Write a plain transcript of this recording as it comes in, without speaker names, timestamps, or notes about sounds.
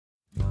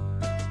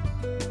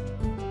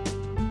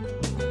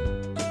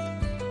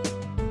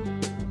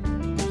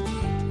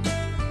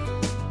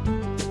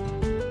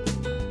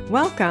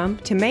Welcome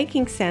to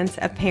Making Sense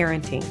of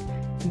Parenting.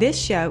 This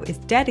show is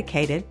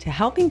dedicated to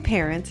helping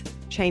parents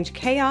change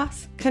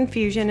chaos,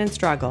 confusion, and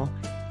struggle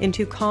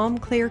into calm,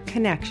 clear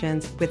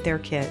connections with their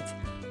kids,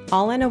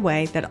 all in a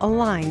way that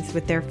aligns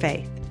with their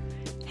faith.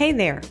 Hey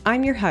there,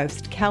 I'm your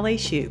host, Kelly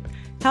Shoup,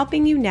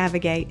 helping you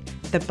navigate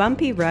the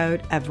bumpy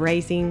road of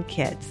raising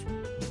kids.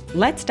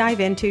 Let's dive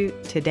into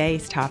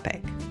today's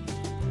topic.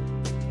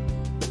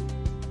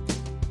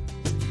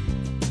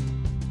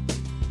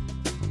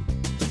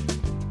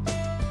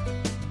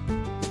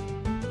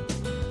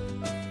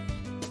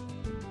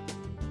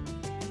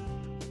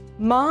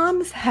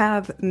 Moms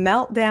have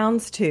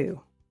meltdowns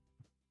too.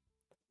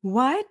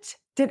 What?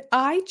 Did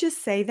I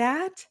just say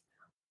that?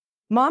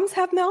 Moms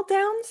have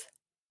meltdowns?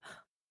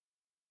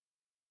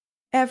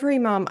 Every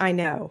mom I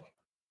know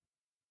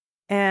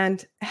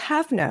and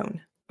have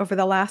known over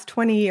the last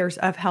 20 years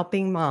of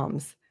helping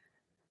moms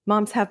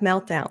have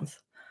meltdowns.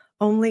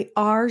 Only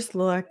ours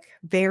look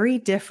very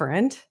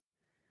different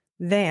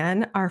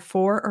than our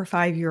 4 or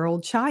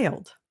 5-year-old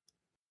child.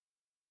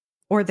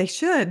 Or they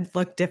should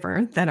look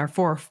different than our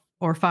 4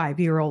 or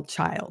 5-year-old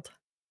child.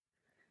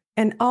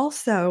 And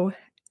also,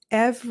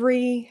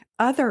 every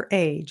other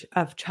age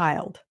of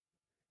child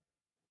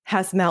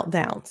has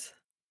meltdowns,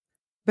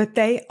 but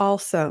they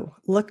also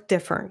look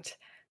different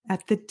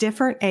at the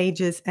different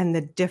ages and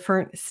the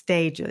different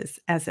stages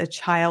as a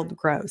child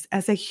grows,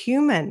 as a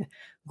human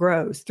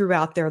grows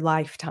throughout their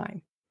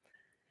lifetime.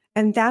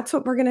 And that's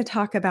what we're going to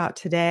talk about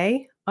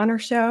today on our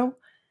show,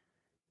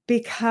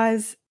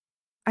 because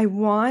I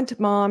want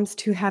moms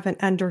to have an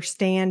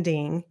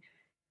understanding,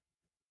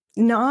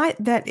 not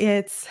that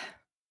it's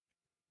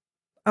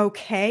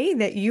okay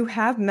that you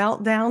have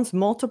meltdowns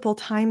multiple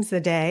times a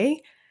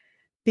day,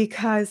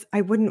 because I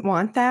wouldn't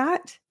want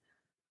that,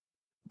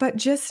 but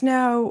just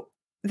know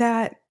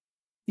that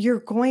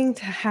you're going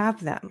to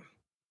have them.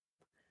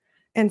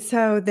 And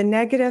so the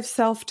negative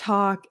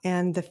self-talk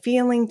and the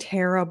feeling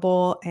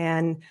terrible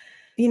and,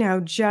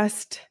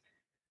 just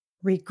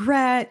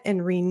regret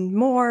and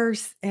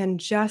remorse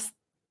and just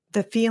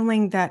the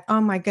feeling that,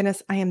 oh my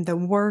goodness, I am the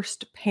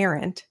worst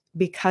parent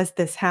because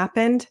this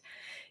happened,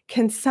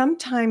 can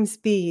sometimes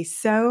be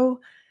so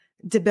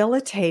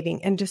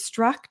debilitating and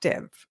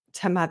destructive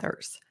to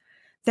mothers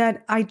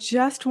that I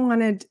just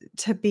wanted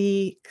to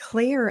be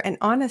clear and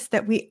honest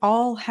that we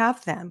all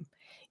have them.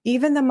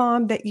 Even the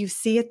mom that you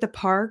see at the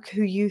park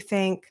who you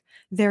think,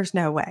 there's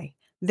no way.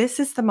 This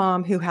is the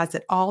mom who has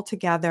it all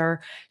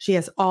together. She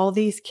has all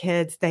these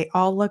kids. They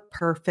all look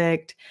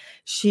perfect.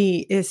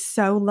 She is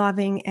so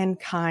loving and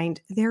kind.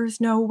 There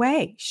is no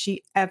way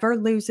she ever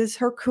loses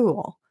her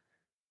cool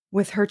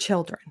with her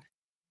children.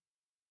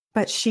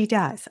 But she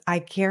does. I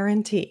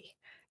guarantee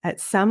at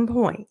some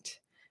point,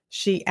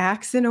 she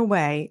acts in a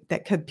way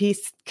that could be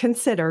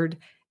considered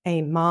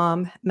a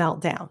mom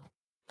meltdown.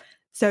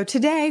 So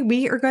today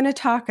we are going to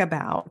talk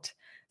about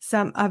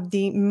some of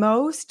the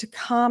most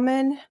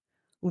common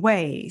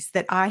ways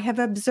that I have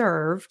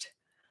observed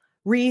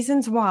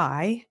reasons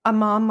why a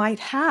mom might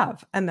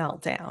have a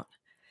meltdown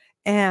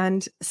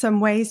and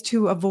some ways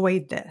to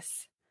avoid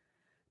this.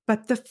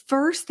 But the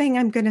first thing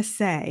I'm going to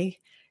say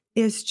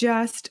is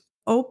just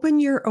open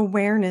your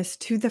awareness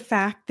to the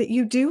fact that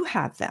you do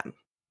have them.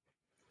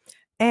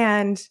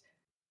 And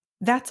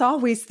that's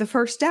always the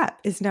first step,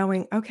 is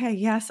knowing, okay,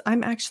 yes,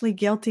 I'm actually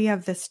guilty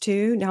of this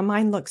too. Now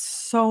mine looks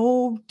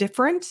so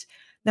different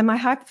than my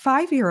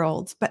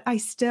 5-year-olds, but I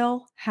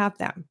still have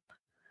them.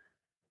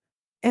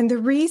 And the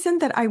reason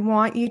that I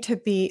want you to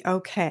be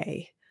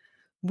okay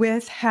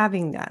with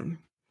having them,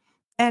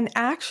 and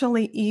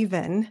actually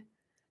even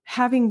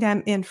having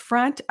them in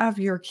front of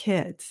your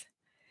kids,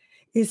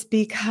 is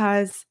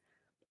because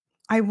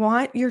I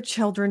want your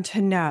children to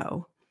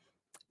know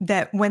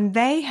that when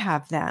they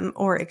have them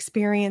or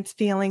experience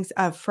feelings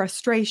of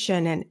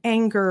frustration and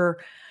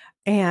anger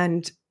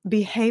and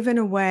behave in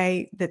a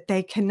way that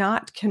they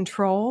cannot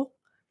control,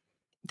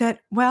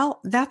 that,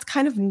 well, that's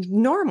kind of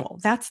normal.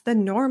 That's the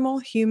normal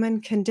human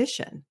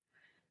condition,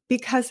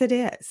 because it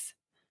is.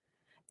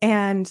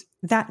 And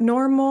that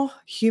normal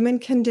human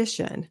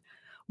condition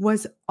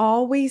was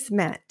always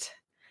meant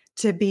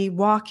to be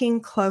walking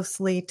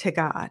closely to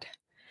God.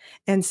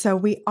 And so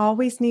we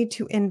always need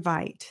to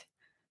invite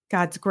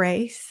God's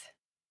grace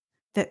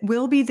that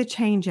will be the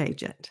change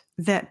agent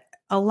that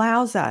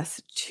allows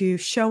us to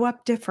show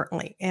up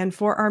differently and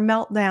for our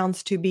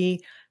meltdowns to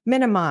be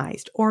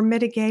minimized or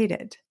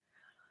mitigated.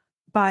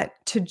 But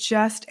to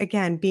just,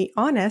 again, be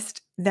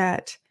honest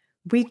that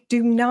we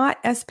do not,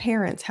 as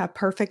parents, have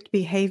perfect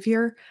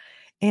behavior,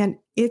 and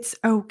it's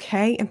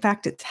okay. In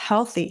fact, it's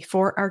healthy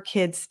for our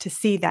kids to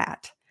see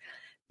that,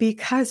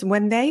 because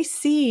when they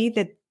see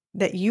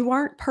that you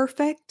aren't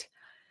perfect,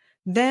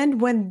 then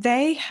when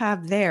they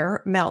have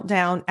their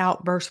meltdown,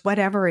 outburst,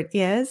 whatever it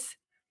is,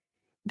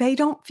 they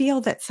don't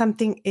feel that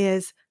something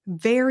is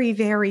very,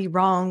 very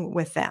wrong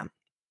with them.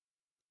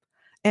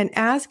 And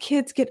as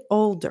kids get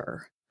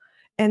older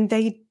and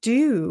they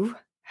do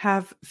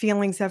have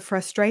feelings of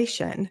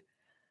frustration,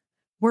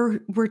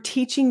 we're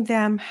teaching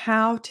them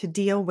how to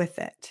deal with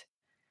it.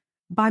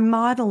 by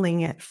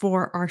modeling it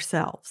for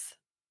ourselves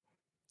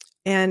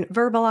and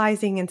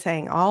verbalizing and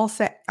saying,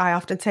 I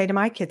often say to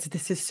my kids,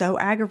 this is so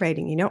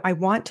aggravating. I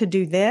want to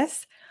do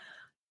this.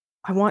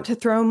 I want to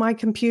throw my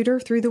computer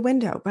through the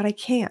window, but I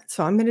can't.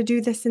 So I'm going to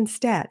do this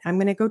instead. I'm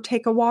going to go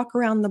take a walk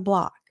around the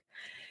block.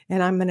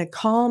 And I'm going to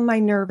calm my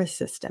nervous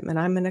system, and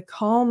I'm going to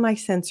calm my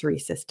sensory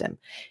system,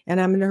 and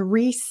I'm going to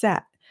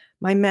reset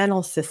my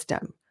mental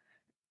system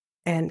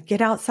and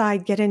get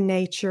outside, get in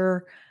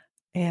nature,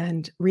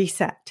 and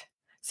reset.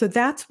 So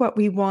that's what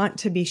we want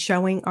to be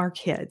showing our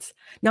kids.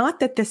 Not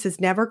that this is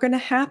never going to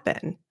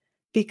happen,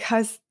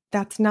 because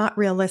that's not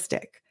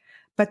realistic,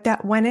 but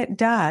that when it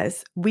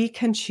does, we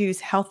can choose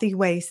healthy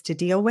ways to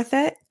deal with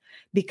it,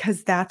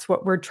 because that's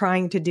what we're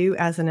trying to do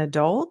as an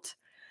adult,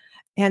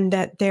 and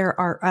that there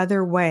are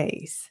other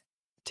ways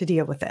to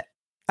deal with it.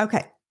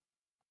 Okay.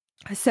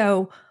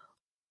 So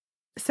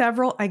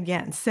several,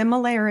 again,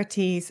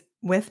 similarities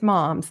with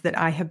moms that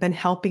I have been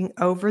helping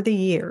over the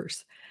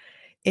years,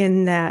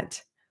 in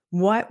that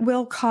what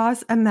will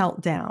cause a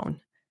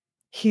meltdown?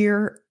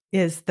 Here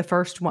is the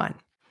first one.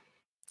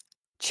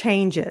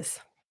 Changes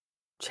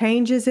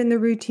in the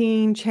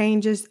routine,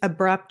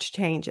 abrupt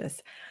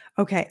changes.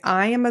 Okay,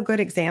 I am a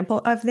good example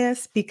of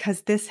this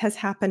because this has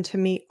happened to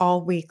me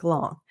all week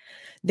long.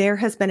 There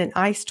has been an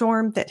ice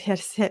storm that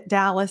has hit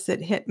Dallas.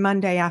 It hit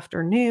Monday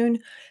afternoon.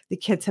 The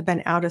kids have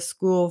been out of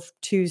school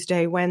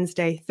Tuesday,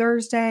 Wednesday,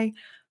 Thursday.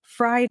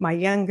 Friday, my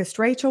youngest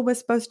Rachel was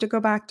supposed to go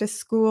back to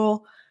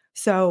school.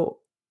 So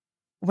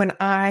when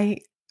I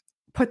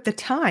put the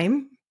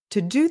time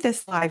to do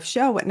this live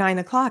show at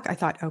 9:00, I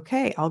thought,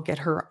 okay, I'll get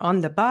her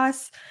on the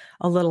bus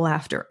a little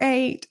after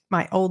 8.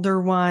 My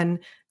older one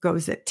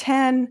goes at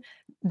 10.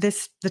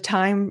 The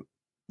time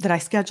that I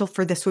scheduled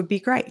for this would be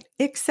great,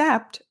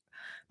 except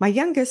my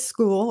youngest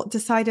school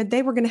decided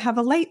they were going to have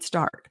a late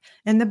start,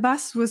 and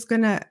she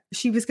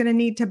was going to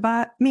need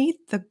to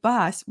meet the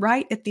bus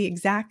right at the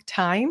exact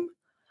time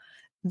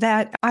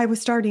that I was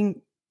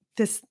starting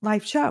this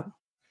live show.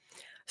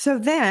 So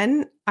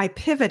then I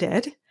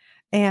pivoted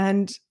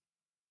and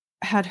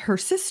had her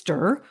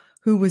sister,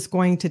 who was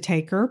going to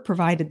take her,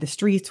 provided the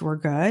streets were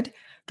good,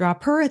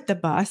 drop her at the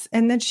bus,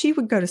 and then she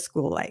would go to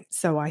school late.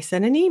 So I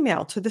sent an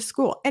email to the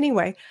school.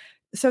 Anyway,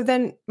 so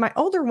then my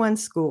older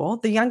one's school,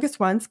 the youngest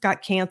ones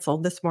got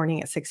canceled this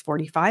morning at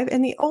 6:45,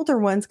 and the older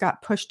ones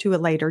got pushed to a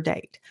later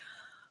date,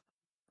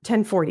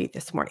 10:40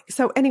 this morning.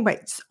 So anyway,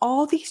 it's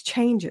all these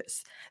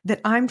changes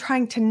that I'm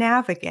trying to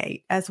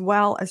navigate, as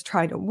well as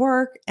try to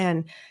work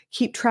and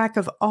keep track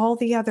of all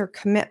the other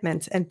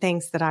commitments and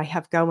things that I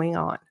have going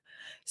on.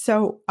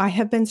 So I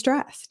have been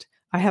stressed.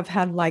 I have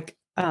had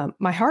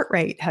my heart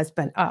rate has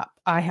been up.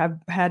 I have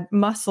had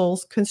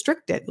muscles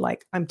constricted,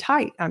 like I'm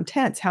tight, I'm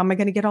tense. How am I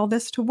going to get all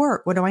this to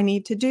work? What do I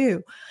need to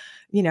do?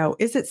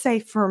 Is it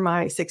safe for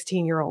my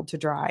 16-year-old to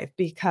drive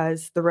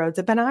because the roads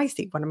have been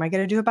icy? What am I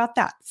going to do about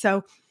that?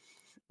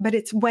 But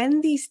it's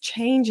when these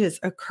changes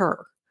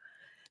occur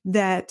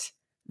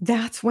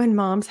that's when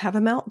moms have a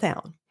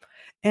meltdown.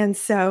 And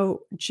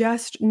so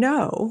just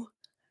know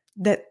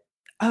that,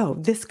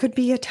 this could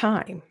be a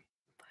time.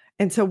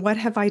 And so what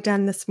have I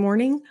done this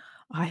morning?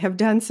 I have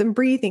done some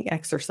breathing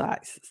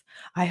exercises.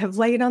 I have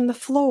laid on the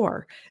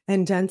floor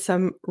and done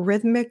some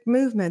rhythmic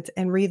movements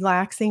and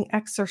relaxing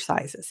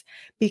exercises,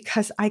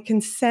 because I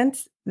can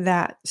sense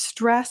that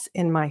stress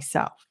in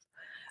myself.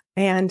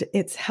 And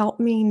it's helped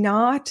me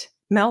not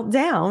melt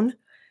down,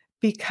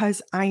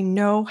 because I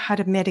know how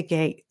to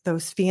mitigate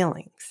those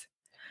feelings.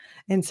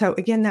 And so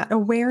again, that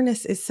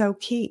awareness is so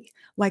key.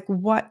 Like,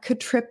 what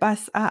could trip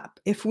us up?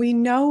 If we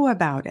know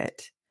about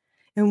it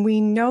and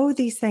we know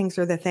these things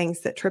are the things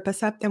that trip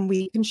us up, then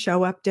we can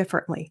show up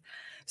differently.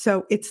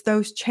 So it's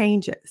those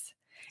changes.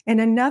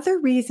 And another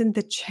reason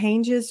the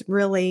changes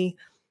really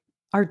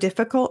are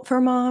difficult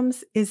for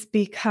moms is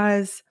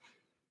because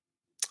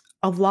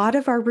a lot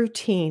of our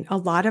routine, a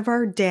lot of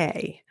our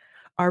day,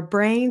 our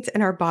brains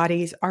and our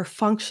bodies are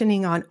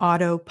functioning on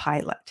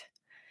autopilot.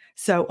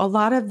 So a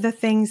lot of the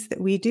things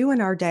that we do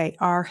in our day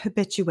are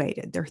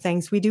habituated. They're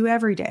things we do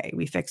every day.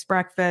 We fix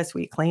breakfast,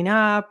 we clean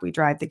up, we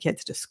drive the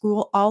kids to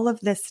school, all of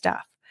this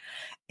stuff.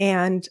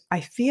 And I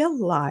feel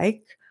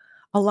like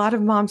a lot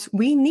of moms,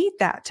 we need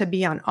that to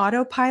be on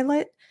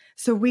autopilot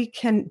so we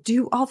can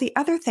do all the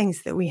other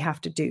things that we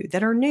have to do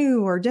that are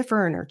new or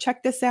different, or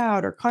check this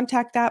out, or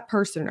contact that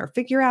person, or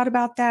figure out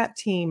about that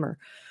team.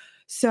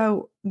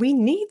 So we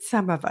need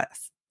some of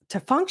us to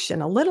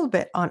function a little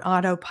bit on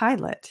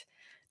autopilot,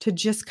 to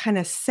just kind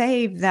of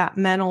save that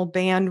mental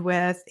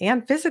bandwidth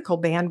and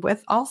physical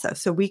bandwidth also,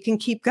 so we can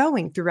keep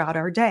going throughout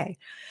our day.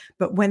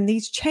 But when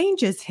these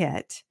changes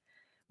hit,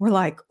 we're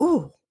like,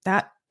 ooh,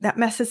 that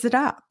messes it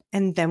up.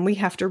 And then we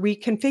have to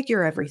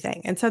reconfigure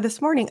everything. And so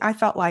this morning I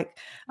felt like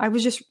I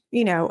was just,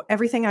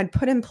 everything I'd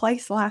put in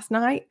place last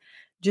night,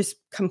 just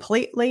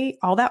completely,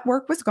 all that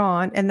work was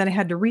gone. And then I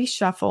had to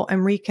reshuffle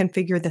and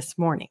reconfigure this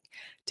morning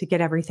to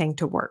get everything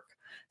to work.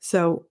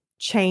 So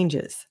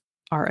changes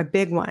are a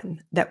big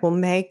one that will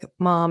make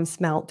moms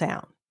melt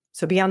down.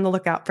 So be on the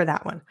lookout for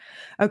that one.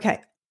 Okay.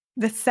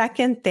 The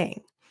second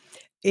thing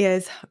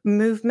is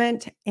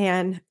movement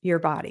and your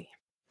body.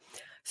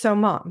 So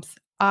moms,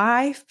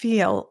 I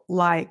feel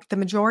like the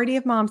majority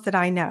of moms that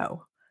I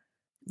know,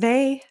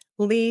 they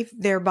leave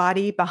their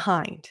body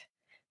behind.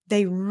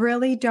 They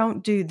really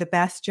don't do the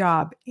best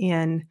job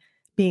in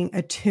being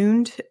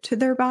attuned to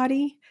their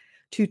body,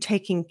 to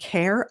taking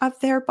care of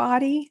their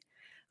body,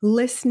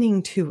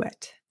 listening to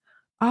it.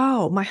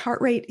 Oh, my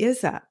heart rate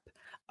is up.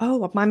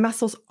 Oh, my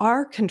muscles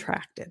are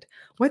contracted.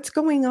 What's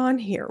going on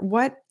here?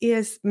 What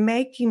is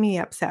making me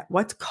upset?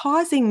 What's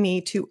causing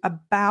me to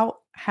about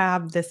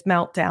have this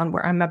meltdown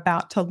where I'm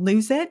about to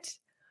lose it?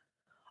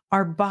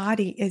 Our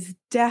body is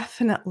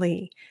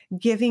definitely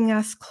giving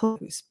us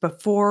clues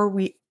before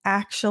we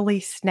actually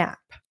snap.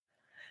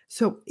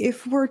 So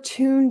if we're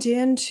tuned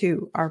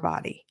into our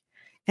body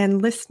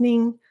and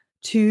listening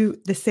to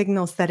the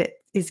signals that it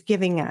is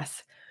giving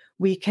us,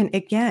 we can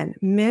again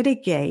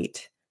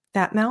mitigate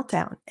that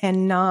meltdown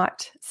and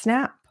not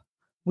snap.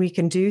 We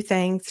can do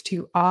things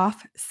to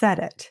offset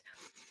it.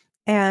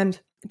 And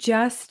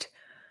just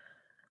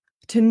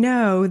to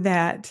know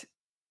that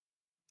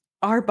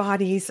our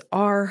bodies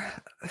are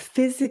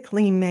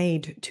physically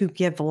made to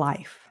give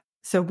life.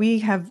 So we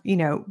have,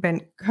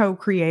 been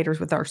co-creators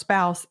with our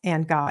spouse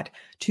and God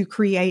to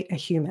create a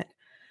human.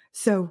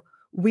 So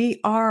we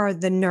are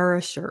the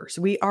nourishers.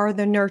 We are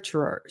the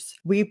nurturers.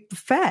 We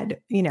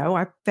fed,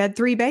 I fed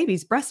 3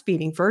 babies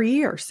breastfeeding for a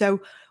year.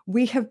 So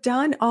we have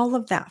done all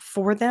of that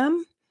for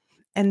them.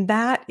 And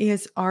that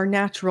is our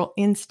natural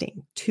instinct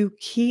to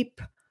keep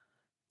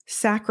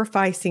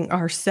sacrificing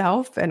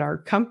ourself and our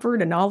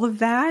comfort and all of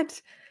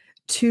that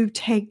to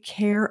take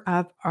care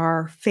of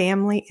our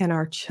family and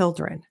our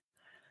children.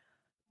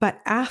 But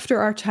after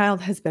our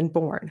child has been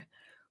born,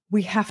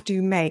 we have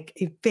to make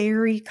a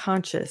very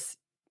conscious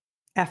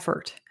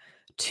effort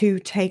to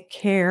take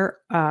care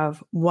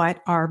of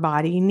what our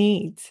body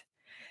needs.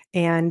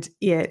 And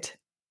it's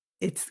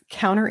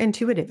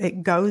counterintuitive.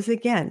 It goes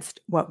against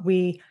what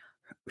we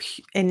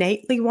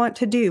innately want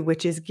to do,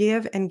 which is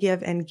give and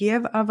give and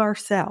give of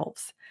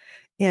ourselves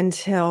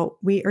until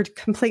we are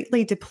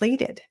completely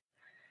depleted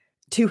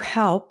to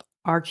help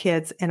our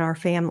kids and our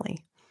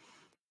family.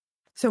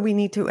 So we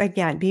need to,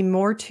 again, be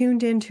more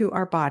tuned into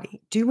our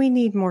body. Do we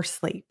need more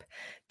sleep?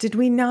 Did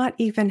we not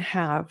even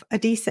have a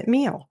decent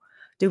meal?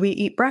 Did we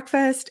eat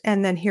breakfast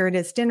and then here it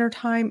is dinner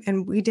time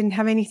and we didn't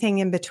have anything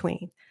in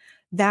between?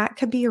 That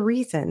could be a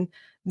reason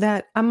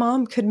that a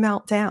mom could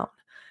melt down.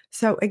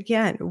 So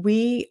again,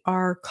 we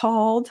are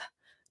called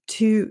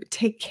to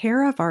take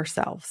care of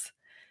ourselves,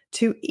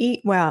 to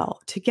eat well,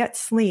 to get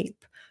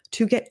sleep,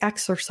 to get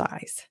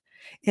exercise.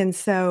 And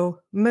so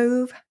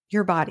move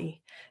your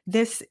body.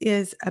 This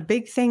is a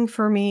big thing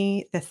for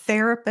me. The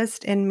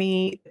therapist in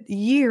me,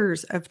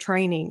 years of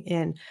training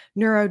in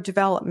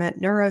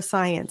neurodevelopment,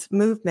 neuroscience,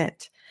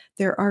 movement.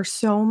 There are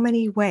so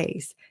many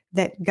ways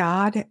that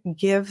God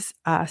gives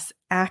us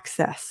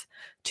access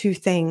to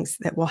things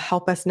that will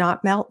help us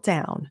not melt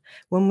down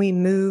when we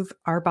move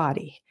our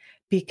body,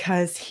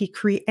 because He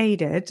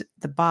created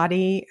the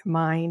body,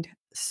 mind,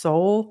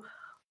 soul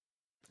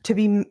to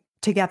be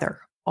together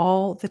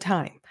all the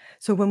time.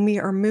 So when we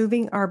are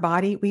moving our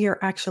body, we are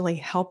actually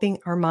helping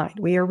our mind.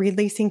 We are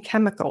releasing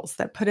chemicals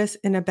that put us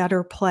in a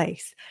better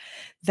place,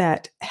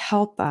 that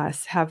help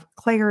us have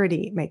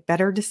clarity, make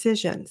better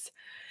decisions.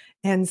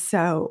 And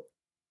so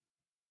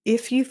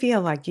if you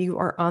feel like you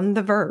are on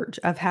the verge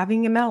of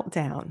having a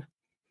meltdown,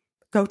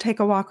 go take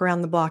a walk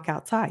around the block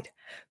outside.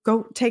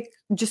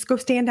 Just go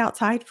stand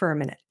outside for a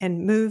minute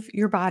and move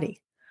your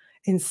body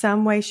in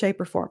some way, shape,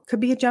 or form.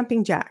 Could be a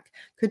jumping jack,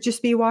 could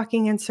just be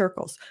walking in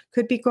circles,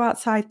 could be go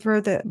outside,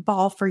 throw the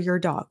ball for your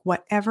dog.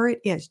 Whatever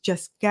it is,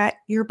 just get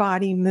your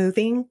body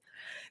moving,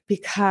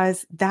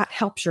 because that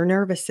helps your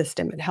nervous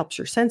system. It helps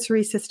your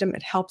sensory system.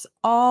 It helps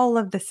all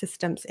of the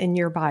systems in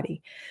your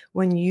body.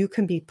 When you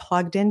can be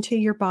plugged into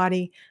your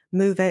body,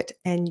 move it,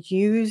 and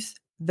use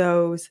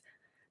those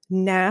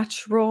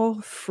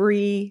natural,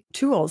 free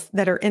tools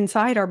that are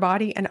inside our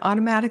body and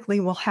automatically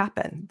will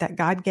happen that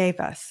God gave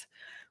us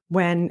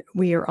when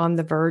we are on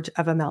the verge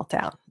of a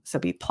meltdown. So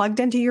be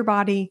plugged into your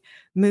body,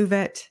 move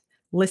it,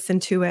 listen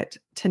to it,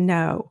 to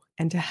know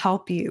and to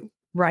help you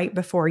right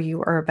before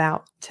you are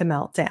about to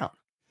melt down.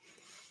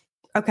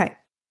 Okay.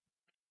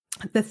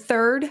 The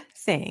third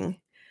thing,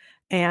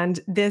 and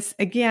this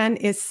again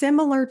is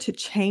similar to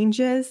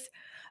changes,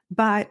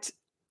 but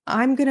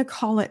I'm going to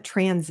call it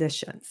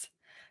transitions.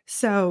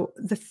 So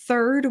the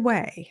third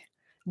way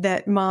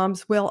that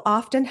moms will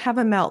often have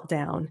a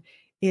meltdown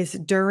is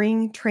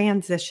during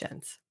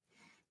transitions.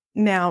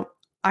 Now,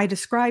 I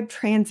describe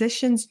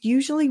transitions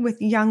usually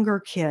with younger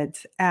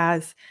kids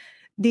as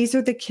these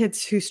are the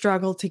kids who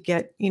struggle to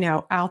get,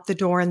 out the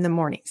door in the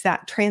mornings.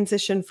 That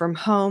transition from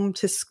home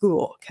to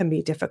school can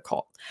be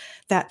difficult.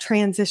 That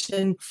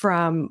transition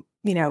from,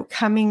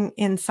 coming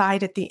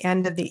inside at the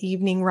end of the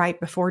evening right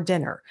before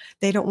dinner.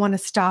 They don't want to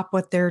stop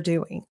what they're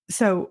doing.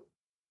 So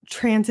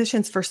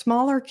transitions for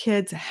smaller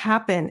kids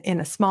happen in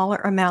a smaller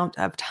amount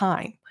of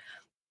time.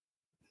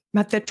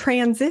 But the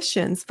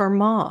transitions for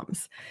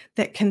moms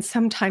that can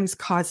sometimes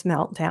cause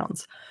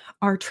meltdowns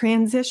are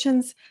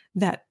transitions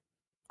that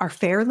are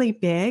fairly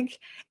big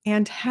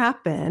and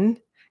happen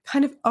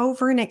kind of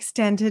over an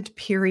extended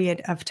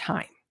period of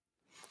time.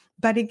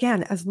 But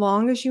again, as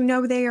long as you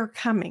know they are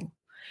coming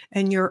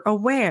and you're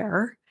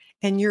aware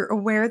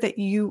that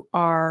you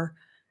are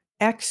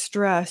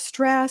extra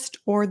stressed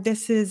or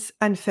this is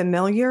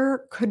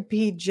unfamiliar, could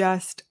be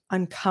just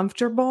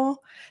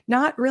uncomfortable,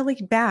 not really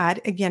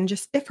bad, again,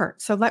 just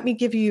different. So let me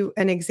give you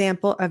an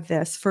example of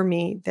this for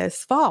me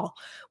this fall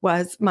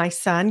was my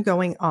son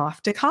going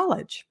off to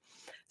college.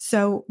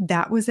 So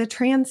that was a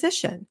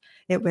transition.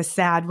 It was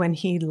sad when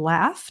he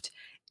left,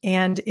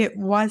 and it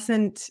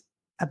wasn't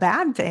a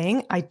bad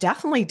thing. I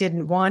definitely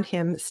didn't want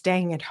him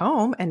staying at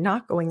home and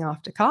not going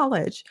off to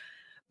college,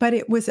 but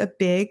it was a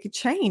big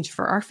change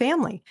for our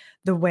family,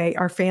 the way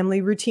our family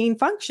routine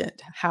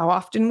functioned, how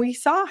often we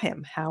saw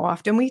him, how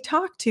often we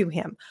talked to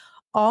him,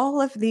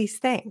 all of these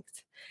things.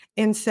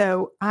 And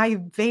so I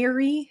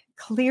very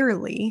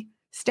clearly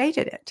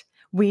stated it.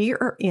 We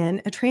are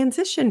in a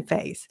transition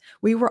phase.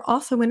 We were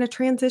also in a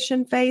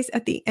transition phase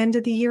at the end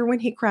of the year when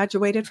he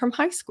graduated from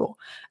high school.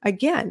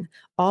 Again,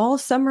 all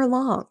summer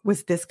long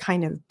was this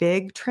kind of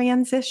big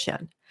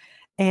transition.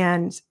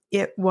 And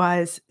it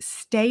was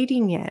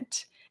stating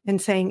it and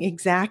saying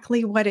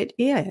exactly what it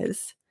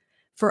is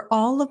for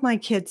all of my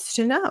kids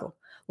to know.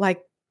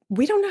 Like,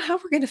 we don't know how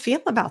we're going to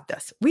feel about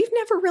this. We've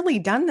never really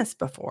done this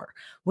before.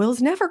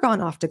 Will's never gone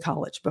off to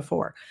college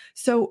before.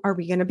 So are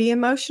we going to be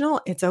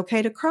emotional? It's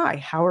okay to cry.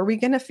 How are we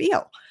going to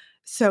feel?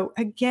 So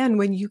again,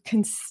 when you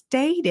can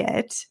state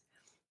it,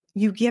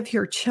 you give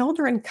your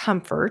children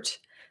comfort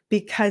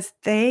because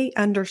they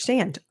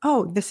understand,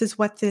 oh, this is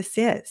what this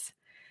is.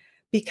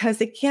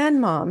 Because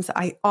again, moms,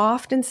 I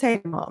often say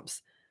to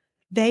moms,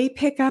 they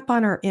pick up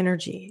on our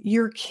energy.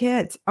 Your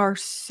kids are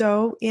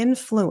so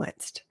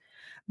influenced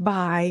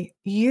by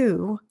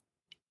you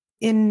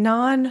in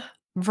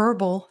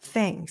non-verbal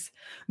things,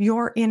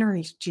 your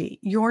energy,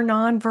 your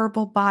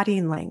nonverbal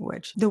body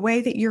language, the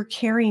way that you're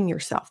carrying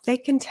yourself. They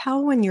can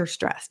tell when you're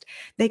stressed.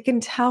 They can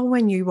tell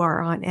when you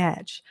are on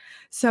edge.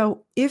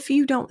 So if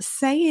you don't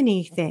say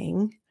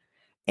anything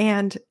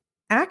and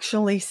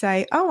actually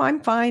say, oh, I'm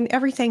fine,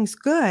 everything's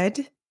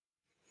good,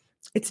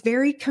 it's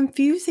very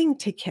confusing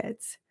to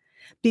kids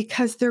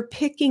because they're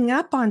picking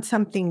up on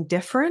something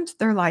different.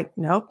 They're like,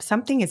 nope,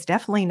 something is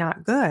definitely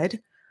not good,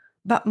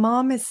 but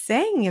mom is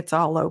saying it's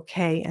all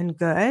okay and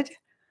good.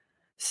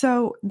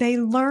 So they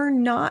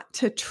learn not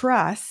to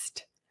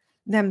trust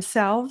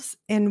themselves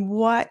and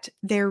what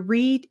their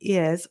read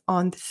is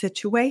on the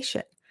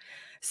situation.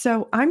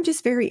 So I'm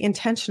just very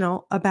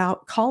intentional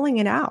about calling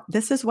it out.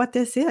 This is what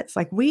this is.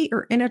 Like, we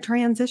are in a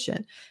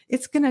transition.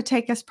 It's going to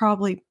take us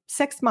probably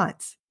 6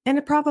 months. And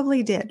it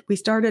probably did. We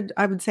started,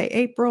 I would say,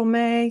 April,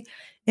 May,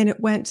 and it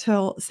went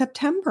till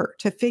September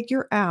to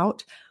figure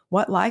out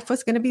what life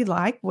was going to be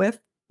like with,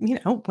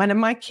 one of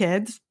my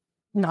kids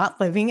not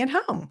living at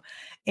home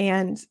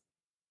and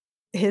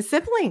his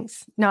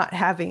siblings not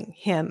having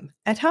him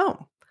at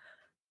home.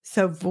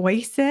 So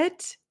voice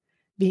it,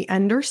 be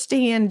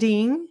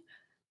understanding,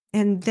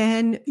 and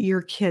then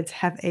your kids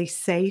have a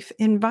safe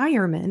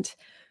environment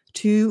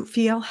to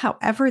feel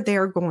however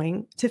they're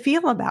going to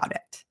feel about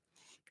it.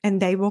 And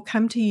they will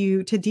come to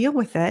you to deal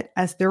with it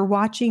as they're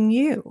watching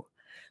you,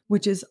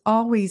 which is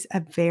always a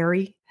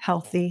very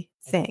healthy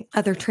thing.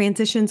 Other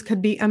transitions could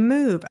be a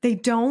move. They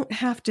don't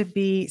have to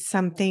be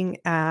something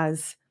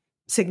as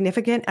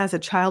significant as a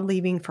child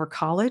leaving for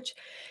college.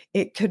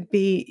 It could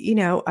be,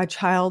 a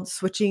child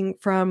switching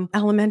from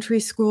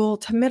elementary school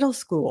to middle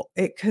school.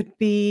 It could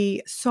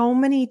be so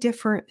many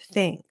different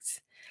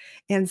things.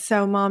 And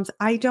so, moms,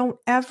 I don't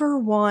ever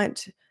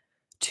want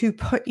to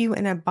put you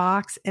in a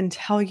box and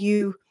tell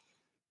you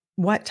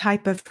what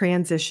type of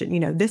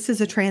transition. This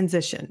is a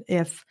transition.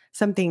 If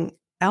something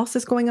else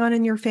is going on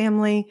in your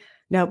family,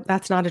 no,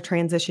 that's not a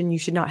transition. You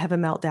should not have a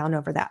meltdown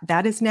over that.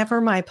 That is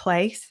never my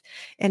place.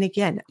 And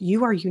again,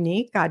 you are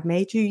unique. God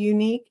made you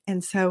unique.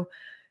 And so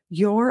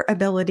your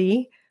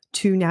ability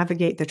to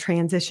navigate the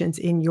transitions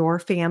in your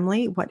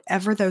family,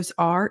 whatever those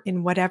are,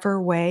 in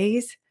whatever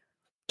ways,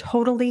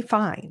 totally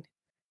fine.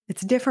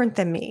 It's different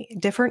than me.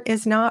 Different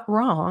is not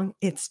wrong.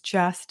 It's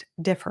just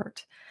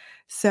different.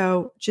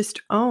 So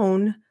just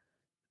own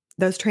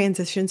those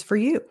transitions for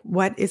you.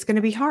 What is going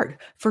to be hard?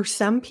 For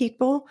some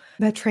people,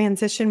 the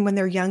transition when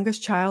their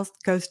youngest child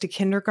goes to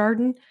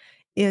kindergarten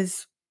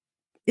is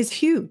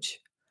huge.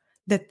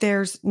 That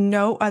there's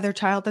no other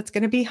child that's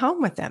going to be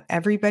home with them.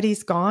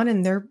 Everybody's gone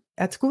and they're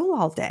at school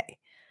all day.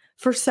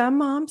 For some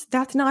moms,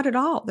 that's not at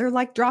all. They're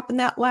like dropping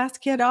that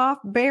last kid off,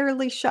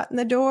 barely shutting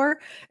the door,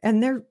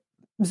 and they're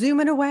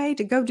zooming away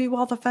to go do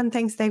all the fun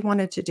things they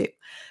wanted to do.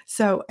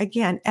 So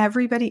again,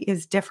 everybody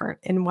is different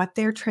in what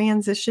their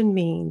transition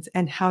means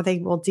and how they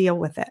will deal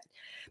with it.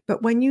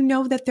 But when you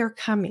know that they're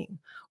coming,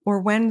 or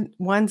when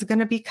one's going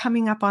to be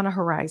coming up on a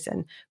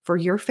horizon for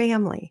your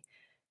family,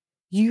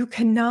 you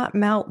cannot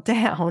melt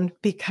down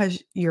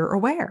because you're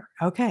aware,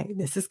 okay,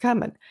 this is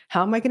coming.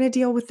 How am I going to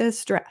deal with this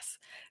stress?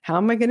 How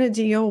am I going to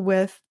deal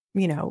with,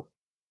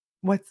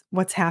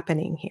 what's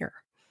happening here?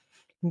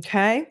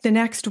 Okay. The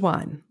next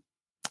one,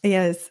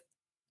 is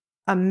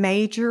a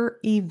major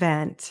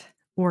event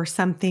or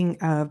something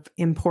of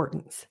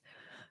importance.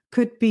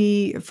 Could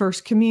be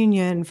first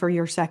communion for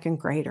your second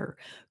grader,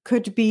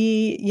 could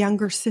be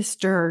younger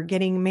sister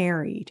getting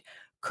married,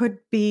 could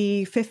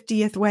be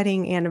 50th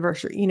wedding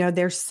anniversary.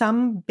 There's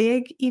some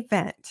big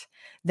event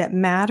that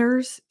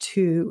matters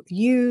to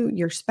you,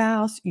 your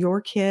spouse,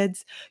 your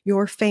kids,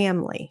 your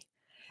family.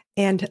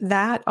 And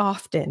that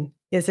often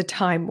is a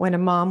time when a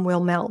mom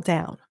will melt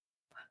down.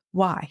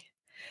 Why?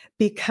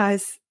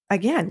 Because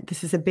again,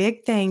 this is a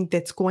big thing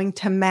that's going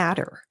to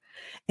matter.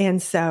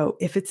 And so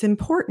if it's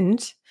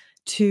important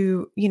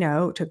to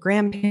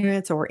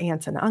grandparents or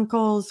aunts and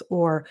uncles,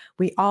 or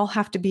we all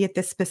have to be at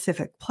this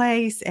specific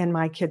place and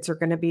my kids are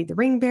going to be the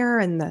ring bearer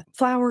and the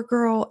flower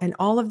girl and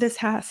all of this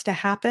has to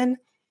happen,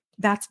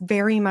 that's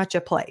very much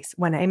a place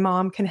when a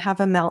mom can have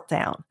a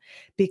meltdown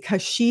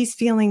because she's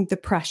feeling the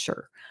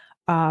pressure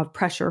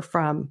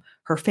from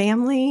her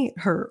family,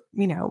 her,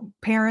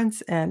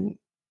 parents and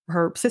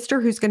her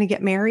sister who's going to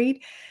get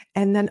married.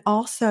 And then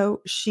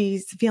also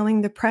she's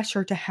feeling the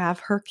pressure to have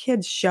her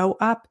kids show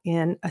up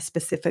in a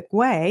specific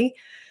way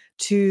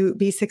to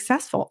be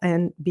successful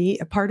and be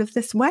a part of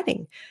this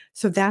wedding.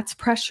 So that's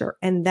pressure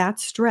and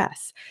that's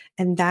stress,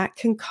 and that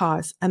can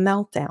cause a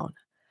meltdown.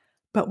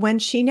 But when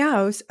she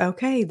knows,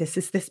 okay, this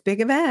is this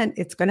big event,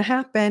 it's going to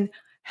happen.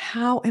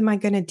 How am I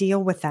going to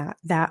deal with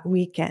that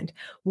weekend?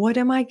 What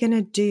am I going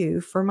to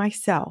do for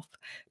myself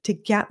to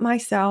get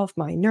myself,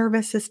 my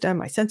nervous system,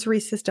 my sensory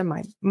system,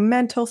 my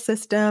mental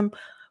system?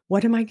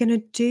 What am I going to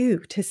do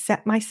to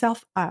set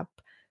myself up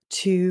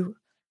to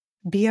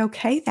be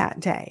okay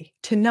that day,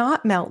 to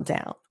not melt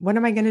down? What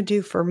am I going to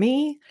do for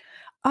me?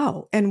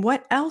 Oh, and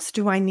what else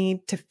do I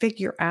need to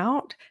figure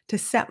out to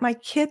set my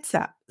kids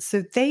up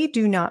so they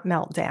do not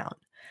melt down?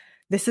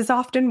 This is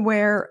often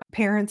where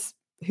parents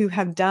who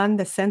have done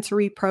the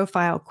sensory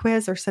profile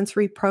quiz or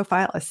sensory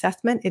profile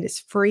assessment, it is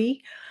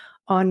free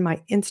on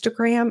my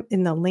Instagram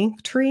in the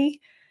link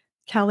tree,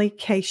 Kelly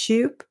K.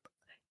 Shoup.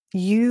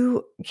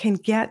 You can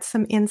get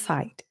some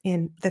insight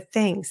in the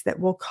things that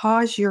will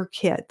cause your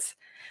kids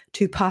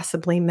to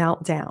possibly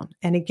melt down.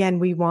 And again,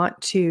 we want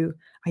to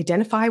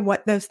identify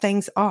what those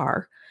things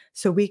are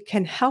so we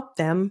can help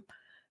them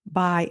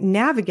by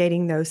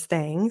navigating those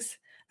things,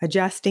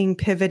 adjusting,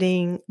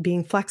 pivoting,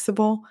 being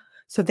flexible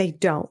so they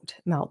don't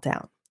melt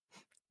down.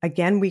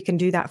 Again, we can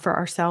do that for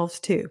ourselves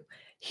too.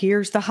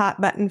 Here's the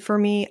hot button for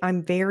me.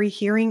 I'm very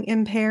hearing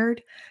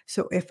impaired.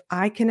 So if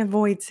I can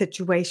avoid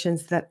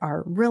situations that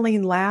are really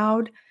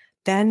loud,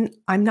 then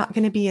I'm not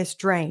going to be as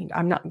drained.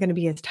 I'm not going to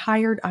be as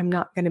tired. I'm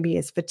not going to be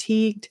as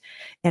fatigued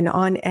and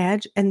on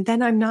edge. And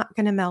then I'm not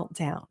going to melt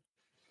down.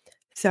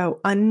 So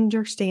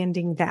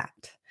understanding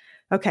that.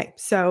 Okay,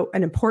 so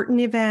an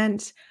important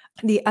event.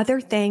 The other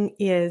thing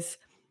is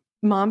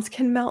moms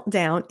can melt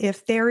down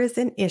if there is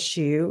an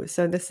issue.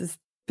 So this is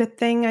the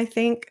thing I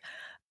think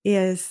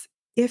is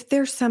if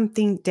there's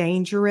something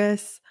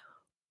dangerous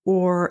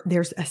or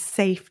there's a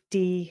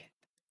safety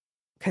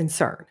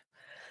concern.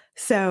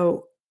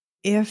 So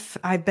if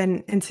I've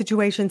been in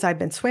situations, I've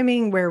been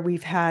swimming where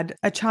we've had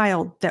a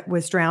child that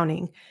was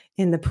drowning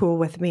in the pool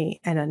with me,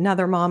 and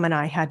another mom and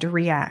I had to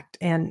react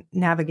and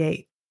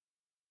navigate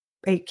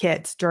 8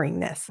 kids during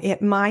this.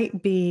 It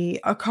might be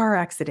a car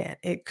accident.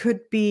 It could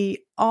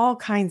be all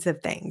kinds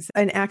of things.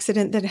 An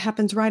accident that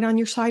happens right on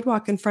your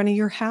sidewalk in front of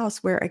your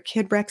house where a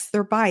kid wrecks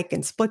their bike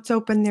and splits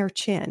open their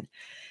chin.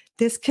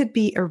 This could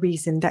be a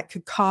reason that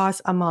could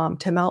cause a mom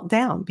to melt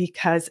down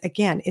because,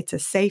 again, it's a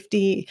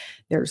safety,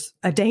 there's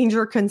a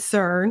danger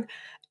concern,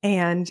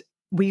 and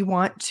we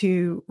want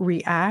to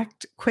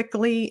react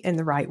quickly in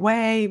the right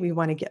way. We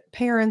want to get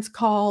parents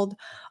called.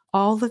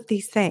 All of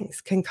these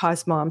things can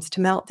cause moms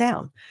to melt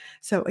down.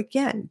 So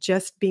again,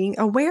 just being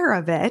aware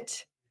of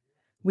it,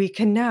 we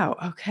can know,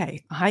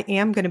 okay, I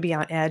am going to be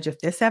on edge if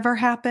this ever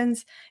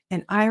happens.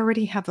 And I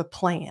already have a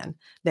plan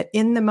that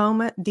in the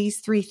moment, these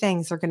 3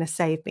 things are going to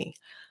save me.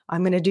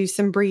 I'm going to do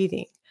some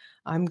breathing.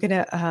 I'm going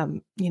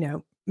to,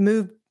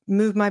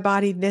 move my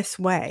body this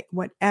way.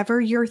 Whatever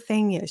your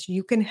thing is,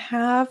 you can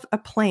have a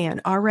plan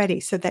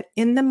already so that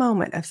in the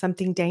moment of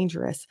something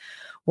dangerous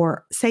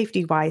or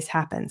safety wise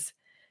happens,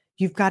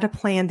 you've got a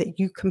plan that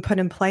you can put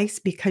in place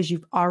because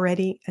you've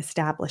already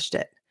established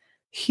it.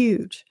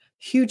 Huge,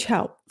 huge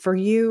help for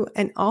you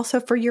and also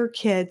for your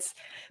kids,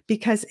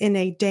 because in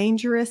a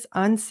dangerous,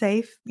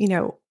 unsafe,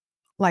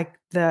 like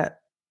the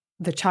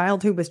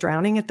child who was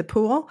drowning at the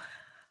pool,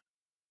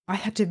 I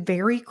had to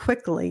very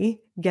quickly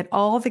get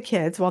all the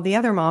kids while the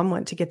other mom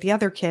went to get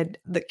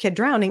the kid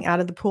drowning out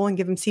of the pool and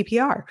give him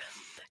CPR.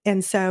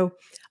 And so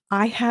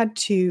I had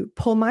to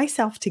pull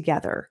myself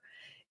together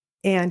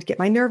and get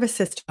my nervous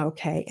system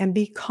okay and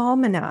be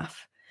calm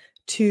enough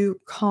to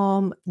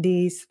calm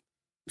these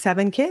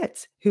 7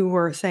 kids who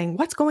were saying,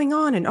 what's going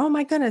on? And oh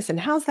my goodness, and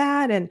how's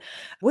that? And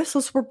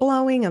whistles were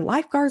blowing and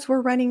lifeguards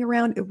were running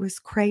around. It was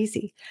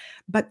crazy.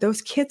 But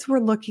those kids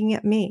were looking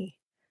at me.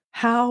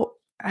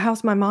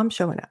 How's my mom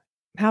showing up?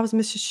 How's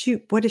Mrs.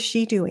 Shoup? What is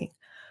she doing?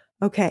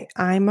 Okay,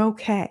 I'm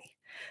okay.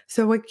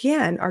 So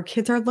again, our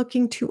kids are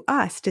looking to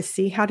us to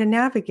see how to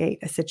navigate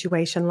a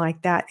situation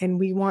like that. And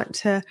we want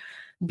to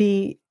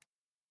be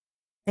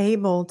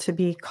able to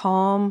be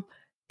calm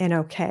and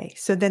okay.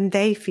 So then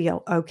they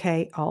feel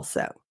okay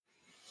also.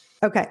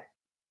 Okay.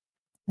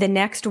 The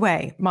next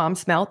way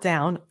moms melt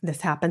down,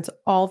 this happens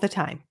all the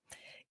time,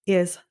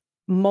 is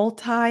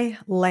multi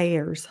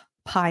layers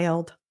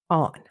piled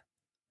on.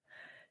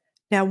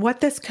 Now, what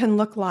this can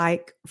look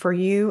like for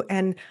you,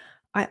 and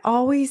I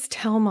always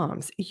tell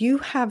moms, you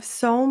have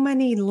so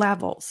many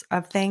levels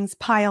of things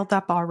piled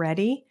up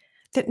already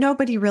that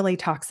nobody really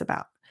talks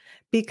about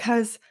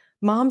because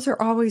moms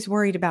are always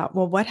worried about,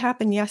 well, what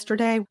happened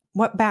yesterday?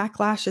 What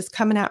backlash is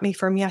coming at me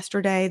from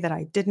yesterday that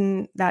I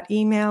didn't, that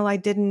email I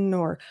didn't,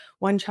 or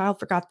one child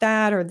forgot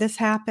that, or this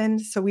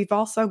happened. So we've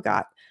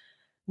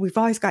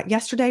always got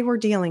yesterday we're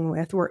dealing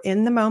with. We're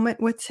in the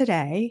moment with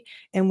today,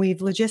 and we've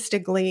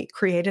logistically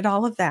created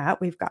all of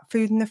that. We've got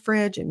food in the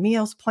fridge and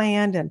meals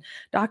planned and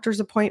doctor's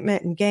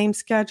appointment and games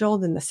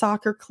scheduled and the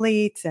soccer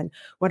cleats and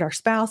what our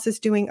spouse is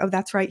doing. Oh,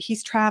 that's right.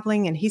 He's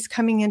traveling and he's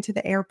coming into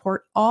the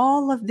airport.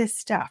 All of this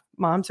stuff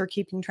moms are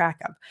keeping track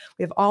of.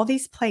 We have all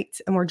these plates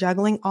and we're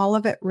juggling all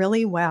of it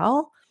really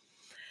well.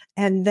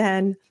 And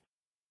then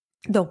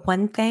the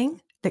one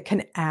thing that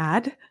can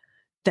add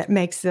that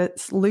makes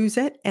us lose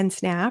it and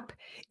snap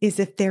is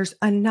if there's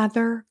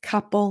another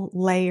couple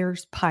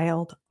layers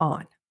piled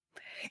on.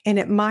 And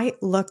it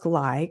might look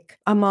like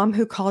a mom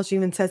who calls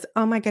you and says,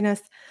 "Oh my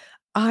goodness,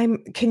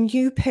 can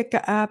you pick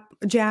up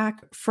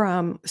Jack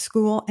from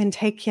school and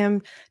take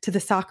him to the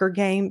soccer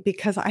game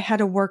because I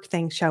had a work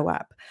thing show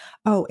up?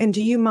 Oh, and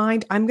do you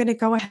mind? I'm going to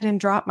go ahead and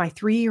drop my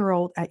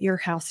 3-year-old at your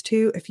house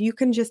too. If you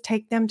can just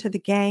take them to the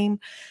game,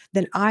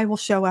 then I will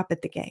show up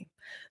at the game."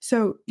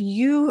 So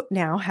you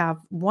now have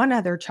one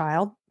other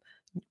child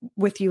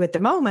with you at the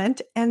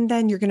moment, and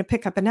then you're going to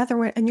pick up another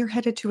one and you're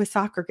headed to a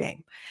soccer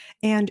game.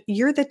 And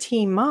you're the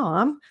team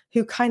mom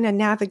who kind of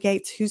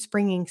navigates who's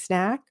bringing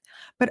snack.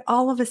 But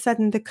all of a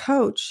sudden,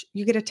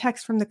 you get a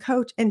text from the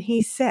coach and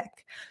he's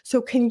sick.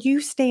 So can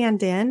you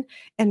stand in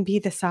and be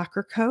the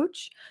soccer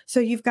coach? So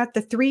you've got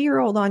the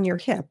 3-year-old on your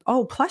hip.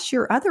 Oh, plus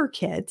your other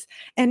kids.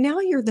 And now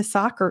you're the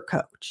soccer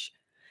coach.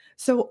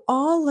 So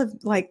all of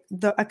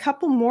a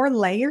couple more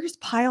layers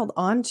piled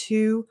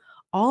onto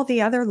all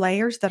the other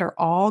layers that are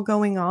all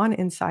going on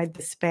inside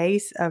the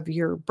space of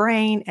your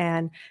brain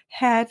and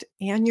head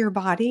and your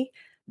body,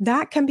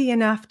 that can be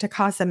enough to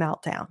cause a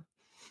meltdown.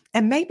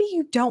 And maybe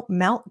you don't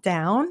melt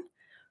down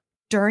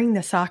during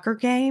the soccer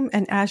game.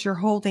 And as you're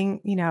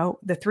holding,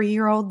 the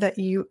 3-year-old that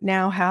you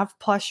now have,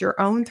 plus your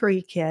own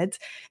 3 kids,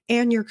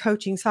 and you're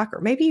coaching soccer,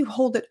 maybe you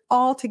hold it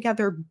all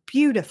together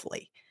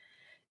beautifully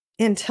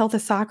until the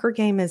soccer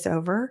game is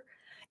over.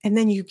 And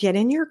then you get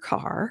in your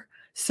car.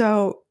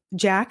 So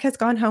Jack has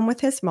gone home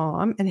with his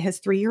mom and his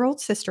 3-year-old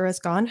sister has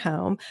gone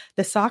home.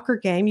 The soccer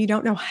game, you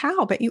don't know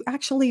how, but you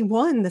actually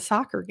won the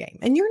soccer game.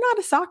 And you're not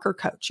a soccer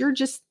coach. You're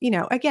just,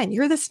 again,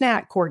 you're the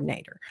snack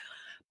coordinator.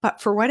 But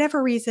for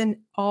whatever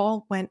reason,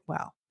 all went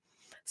well.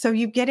 So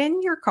you get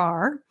in your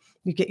car,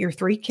 you get your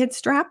 3 kids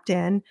strapped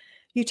in,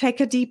 you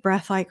take a deep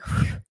breath like,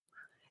 whew,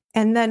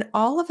 and then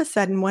all of a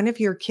sudden, one of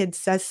your kids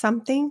says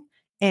something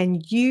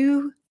and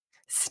you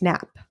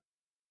snap.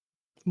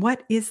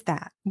 What is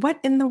that? What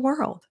in the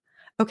world?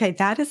 Okay,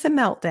 that is a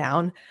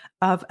meltdown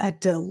of a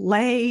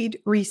delayed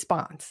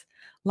response.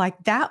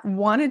 Like that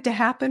wanted to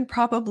happen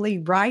probably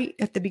right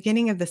at the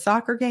beginning of the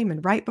soccer game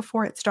and right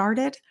before it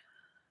started,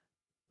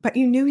 but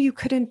you knew you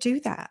couldn't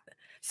do that.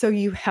 So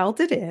you held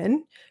it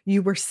in,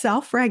 you were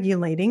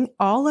self-regulating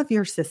all of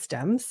your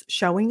systems,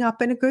 showing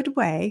up in a good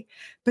way,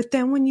 but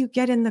then when you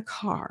get in the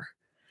car,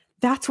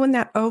 that's when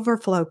that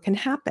overflow can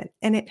happen.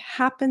 And it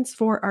happens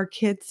for our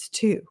kids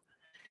too.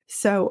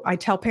 So I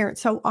tell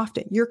parents so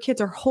often, your kids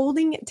are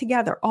holding it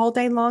together all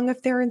day long.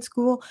 If they're in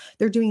school,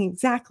 they're doing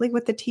exactly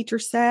what the teacher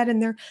said,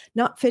 and they're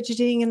not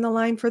fidgeting in the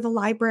line for the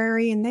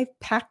library, and they've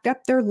packed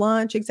up their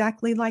lunch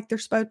exactly like they're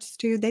supposed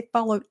to. They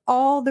followed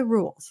all the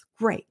rules.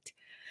 Great.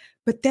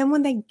 But then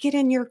when they get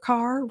in your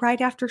car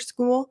right after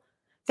school,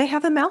 they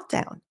have a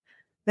meltdown.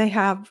 They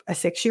have a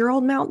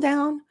 6-year-old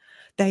meltdown.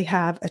 They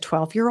have a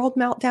 12-year-old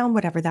meltdown,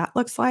 whatever that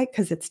looks like,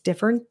 because it's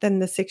different than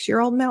the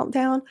 6-year-old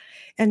meltdown.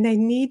 And they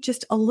need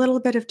just a little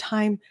bit of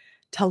time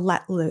to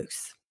let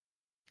loose.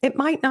 It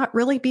might not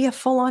really be a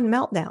full-on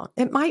meltdown.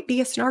 It might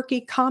be a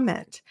snarky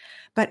comment.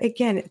 But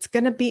again, it's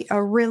going to be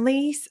a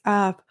release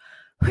of,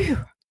 whew,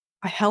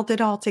 I held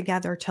it all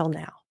together till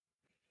now.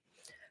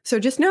 So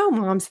just know,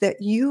 moms,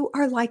 that you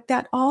are like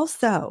that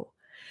also.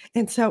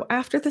 And so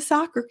after the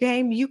soccer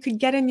game, you could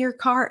get in your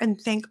car and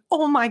think,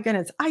 oh my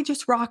goodness, I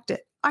just rocked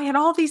it. I had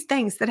all these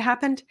things that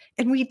happened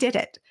and we did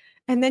it.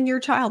 And then your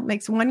child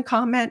makes one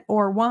comment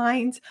or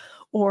whines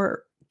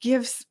or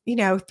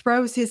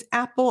throws his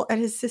apple at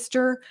his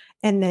sister,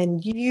 and then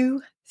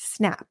you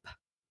snap.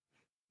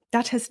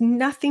 That has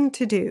nothing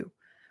to do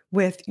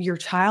with your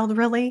child,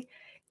 really.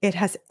 It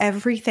has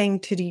everything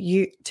to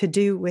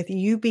do with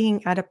you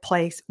being at a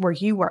place where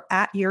you were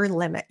at your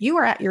limit. You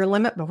were at your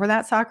limit before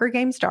that soccer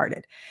game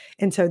started.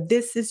 And so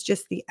this is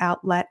just the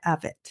outlet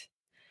of it.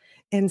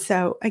 And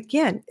so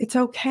again, it's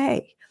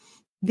okay.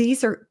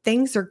 These are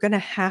things are going to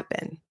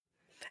happen.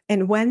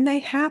 And when they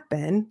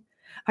happen,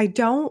 I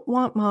don't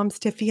want moms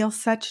to feel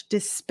such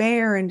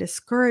despair and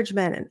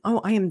discouragement and,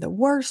 oh, I am the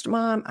worst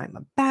mom. I'm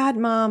a bad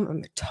mom.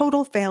 I'm a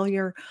total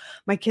failure.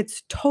 My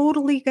kid's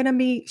totally going to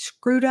be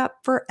screwed up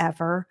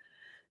forever.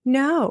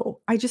 No,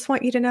 I just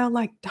want you to know,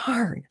 like,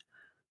 darn,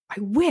 I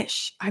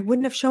wish I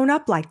wouldn't have shown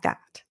up like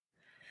that.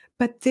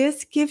 But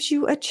this gives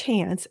you a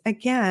chance,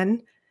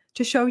 again,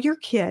 to show your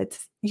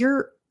kids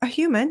you're a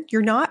human,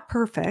 you're not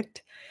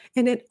perfect.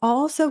 And it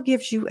also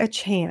gives you a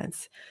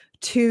chance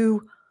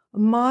to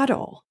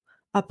model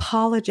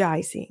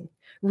apologizing,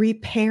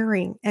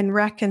 repairing, and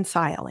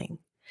reconciling.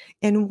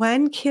 And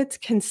when kids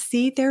can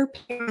see their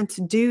parents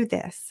do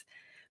this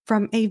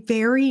from a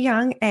very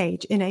young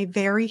age in a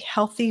very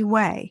healthy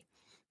way,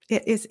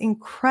 it is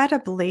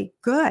incredibly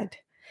good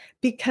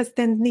because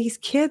then these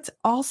kids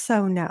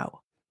also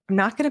know I'm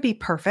not going to be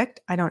perfect.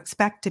 I don't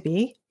expect to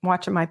be.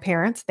 Watching my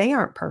parents, they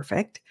aren't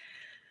perfect.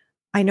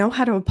 I know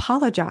how to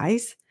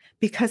apologize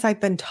because I've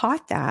been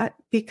taught that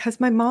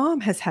because my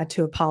mom has had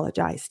to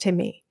apologize to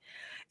me.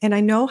 And I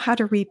know how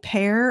to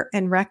repair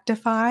and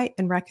rectify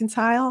and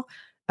reconcile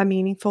a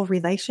meaningful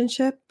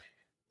relationship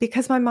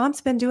because my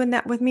mom's been doing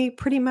that with me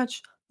pretty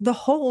much the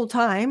whole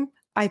time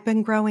I've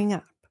been growing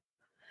up.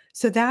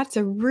 So that's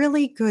a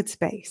really good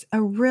space,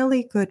 a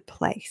really good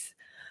place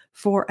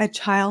for a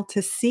child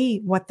to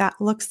see what that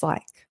looks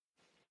like.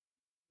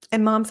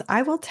 And moms,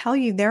 I will tell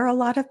you, there are a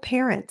lot of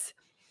parents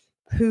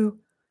who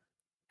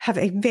have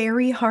a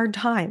very hard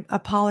time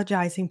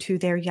apologizing to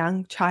their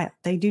young child.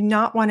 They do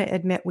not want to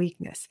admit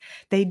weakness.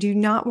 They do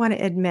not want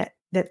to admit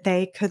that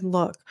they could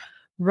look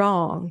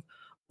wrong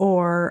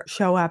or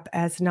show up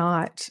as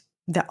not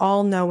the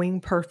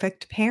all-knowing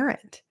perfect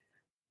parent.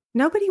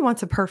 Nobody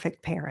wants a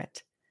perfect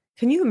parent.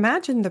 Can you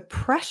imagine the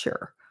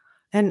pressure?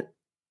 And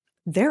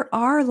there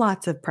are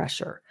lots of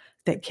pressure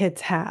that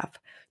kids have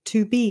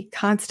to be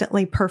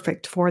constantly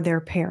perfect for their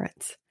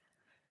parents.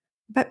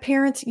 But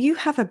parents, you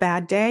have a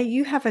bad day,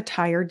 you have a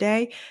tired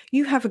day,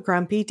 you have a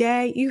grumpy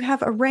day, you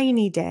have a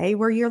rainy day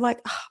where you're like,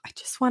 oh, I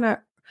just want to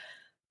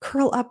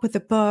curl up with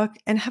a book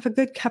and have a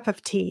good cup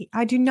of tea.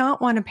 I do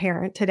not want to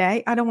parent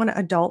today. I don't want to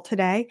adult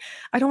today.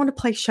 I don't want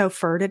to play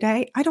chauffeur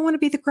today. I don't want to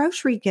be the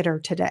grocery getter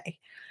today.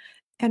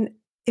 And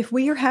if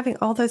we are having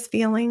all those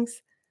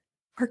feelings,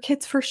 our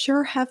kids for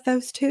sure have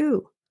those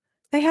too.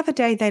 They have a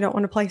day they don't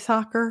want to play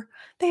soccer.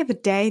 They have a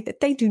day that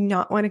they do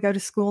not want to go to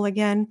school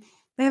again.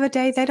 They have a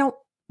day they don't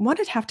want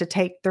to have to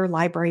take their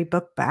library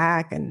book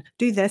back and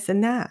do this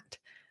and that.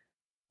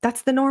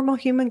 That's the normal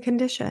human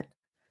condition.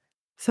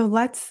 So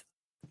let's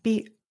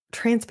be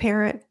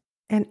transparent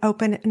and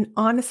open and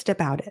honest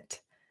about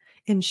it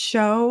and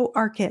show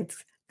our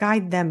kids,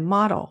 guide them,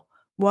 model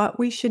what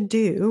we should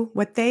do,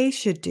 what they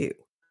should do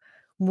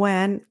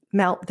when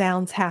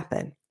meltdowns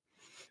happen.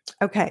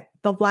 Okay,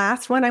 the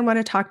last one I want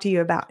to talk to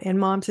you about, and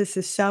moms, this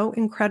is so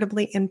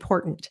incredibly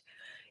important,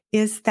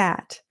 is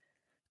that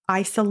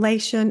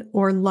isolation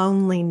or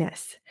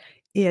loneliness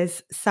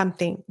is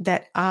something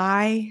that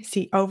I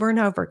see over and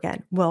over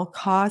again will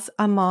cause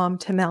a mom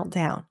to melt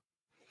down.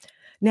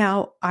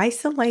 Now,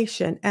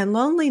 isolation and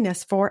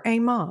loneliness for a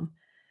mom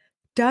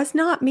does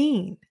not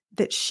mean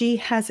that she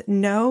has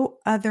no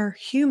other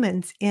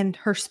humans in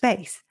her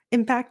space.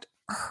 In fact,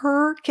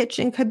 her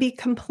kitchen could be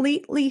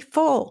completely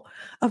full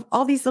of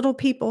all these little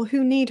people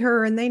who need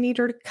her and they need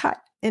her to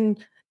cut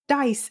and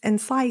dice and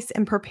slice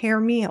and prepare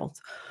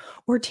meals,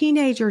 or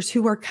teenagers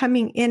who are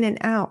coming in and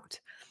out.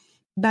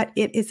 But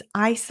it is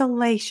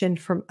isolation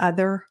from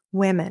other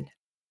women.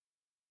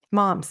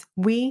 Moms,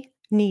 we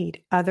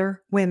need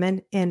other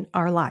women in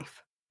our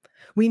life.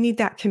 We need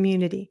that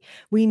community.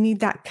 We need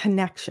that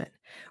connection.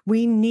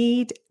 We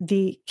need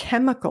the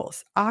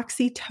chemicals.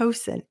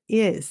 Oxytocin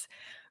is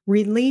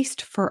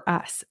released for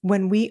us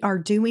when we are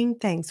doing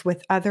things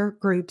with other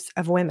groups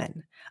of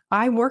women.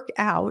 I work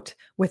out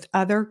with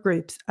other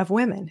groups of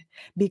women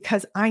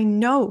because I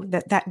know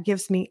that that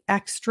gives me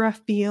extra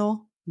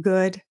feel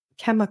good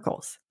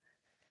chemicals.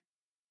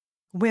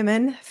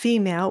 Women,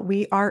 female,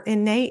 we are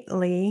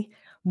innately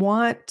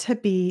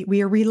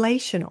we are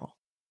relational.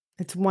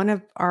 It's one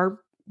of our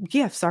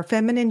gifts, our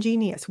feminine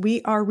genius.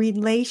 We are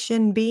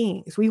relation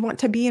beings. We want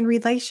to be in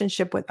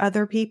relationship with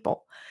other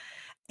people.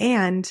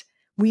 And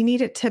we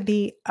need it to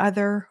be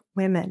other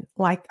women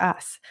like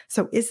us.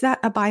 So is that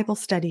a Bible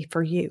study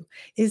for you?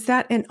 Is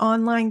that an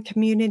online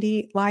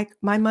community like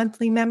my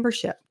monthly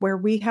membership where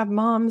we have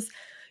moms,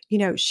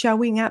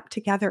 showing up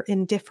together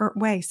in different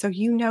ways? So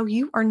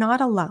you are not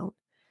alone.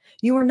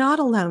 You are not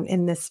alone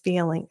in this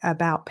feeling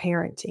about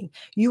parenting.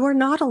 You are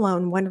not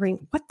alone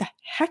wondering, what the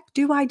heck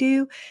do I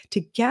do to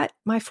get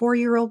my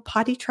 4-year-old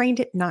potty trained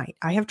at night?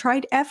 I have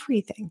tried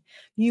everything.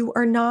 You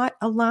are not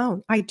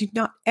alone. I do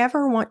not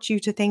ever want you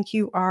to think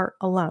you are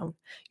alone.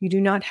 You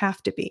do not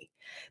have to be.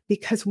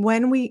 Because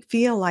when we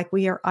feel like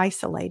we are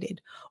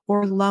isolated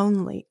or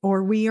lonely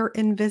or we are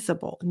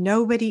invisible,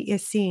 nobody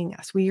is seeing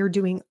us. We are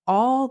doing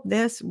all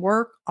this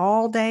work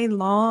all day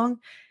long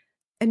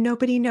and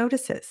nobody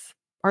notices.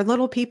 Our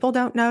little people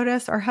don't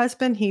notice. Our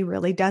husband, he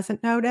really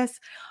doesn't notice.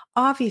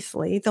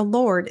 Obviously, the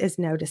Lord is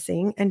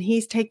noticing and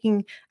he's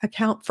taking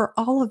account for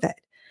all of it.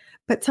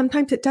 But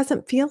sometimes it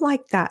doesn't feel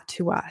like that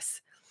to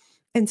us.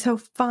 And so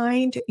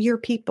find your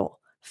people,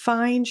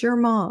 find your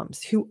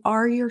moms who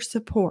are your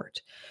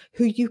support,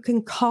 who you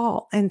can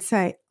call and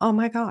say, oh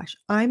my gosh,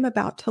 I'm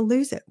about to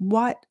lose it.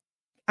 What?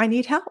 I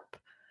need help.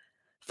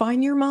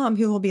 Find your mom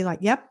who will be like,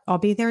 yep, I'll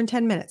be there in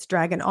 10 minutes,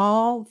 dragging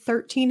all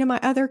 13 of my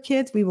other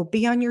kids. We will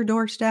be on your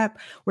doorstep.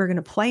 We're going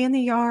to play in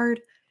the yard.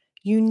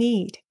 You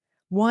need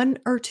one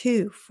or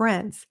two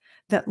friends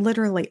that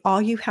literally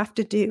all you have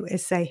to do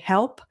is say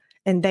help,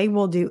 and they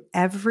will do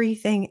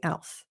everything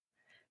else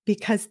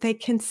because they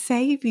can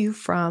save you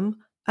from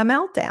a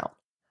meltdown.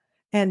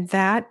 And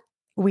that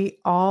we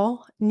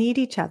all need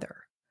each other.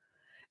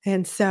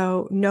 And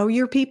so know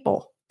your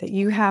people that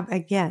you have,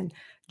 again,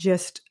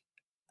 just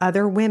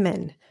other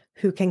women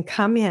who can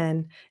come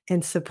in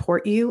and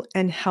support you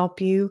and help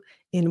you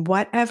in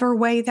whatever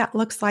way that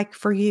looks like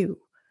for you.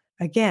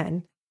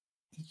 Again,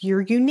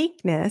 your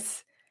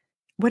uniqueness,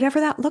 whatever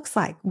that looks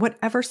like,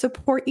 whatever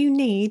support you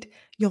need,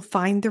 you'll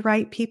find the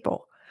right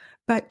people.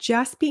 But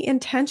just be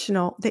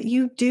intentional that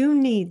you do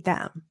need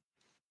them.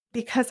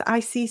 Because I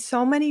see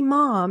so many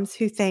moms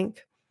who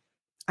think,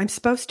 I'm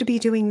supposed to be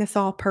doing this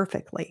all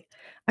perfectly.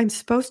 I'm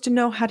supposed to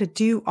know how to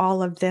do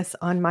all of this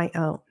on my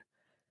own.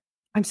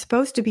 I'm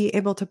supposed to be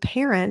able to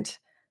parent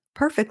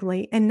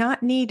perfectly and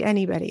not need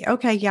anybody.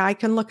 Okay, yeah, I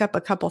can look up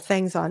a couple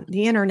things on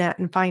the internet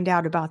and find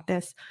out about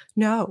this.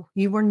 No,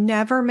 you were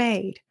never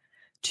made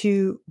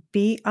to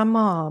be a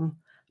mom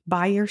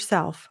by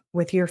yourself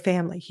with your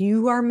family.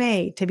 You are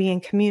made to be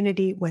in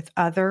community with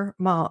other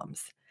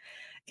moms.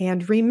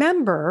 And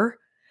remember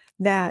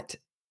that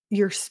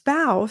your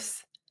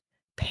spouse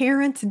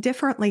parents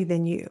differently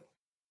than you.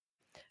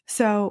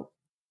 So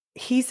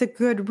he's a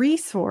good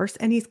resource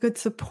and he's good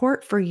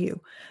support for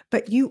you.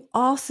 But you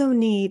also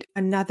need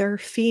another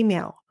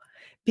female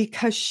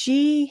because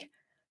she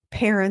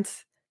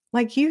parents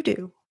like you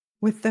do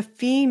with the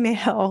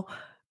female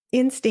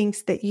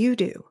instincts that you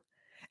do.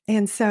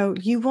 And so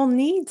you will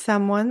need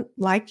someone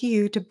like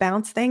you to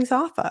bounce things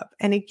off of.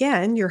 And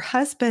again, your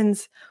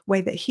husband's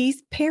way that he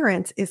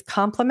parents is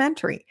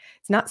complementary.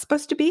 It's not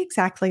supposed to be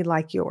exactly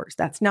like yours.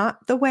 That's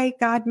not the way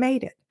God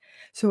made it.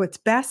 So it's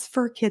best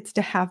for kids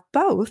to have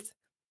both.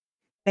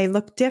 They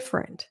look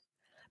different,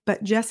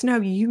 but just know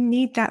you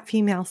need that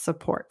female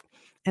support.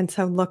 And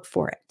so look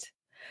for it.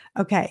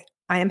 Okay.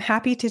 I am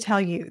happy to tell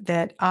you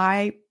that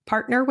I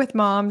partner with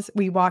moms.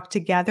 We walk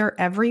together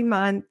every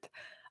month.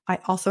 I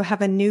also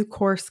have a new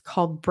course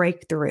called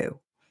Breakthrough,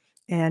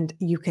 and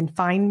you can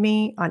find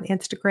me on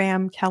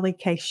Instagram, Kelly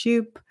K.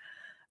 Shoup,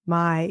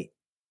 my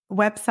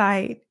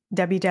website,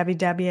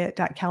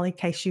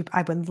 www.kellykshoop.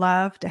 I would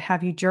love to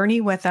have you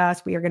journey with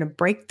us. We are going to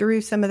break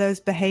through some of those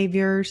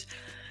behaviors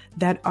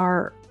that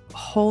are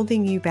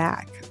holding you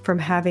back from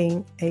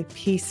having a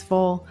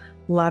peaceful,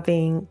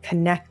 loving,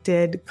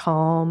 connected,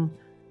 calm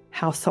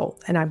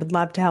household. And I would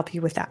love to help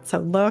you with that. So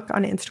look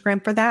on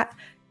Instagram for that.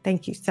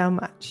 Thank you so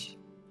much.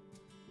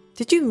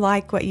 Did you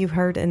like what you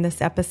heard in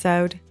this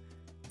episode?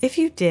 If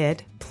you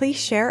did, please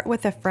share it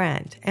with a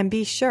friend and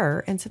be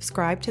sure and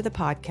subscribe to the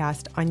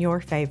podcast on your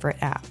favorite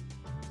app.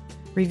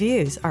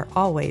 Reviews are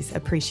always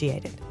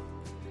appreciated.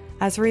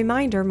 As a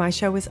reminder, my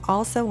show is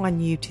also on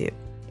YouTube.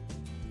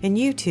 In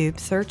YouTube,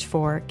 search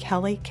for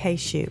Kelly K.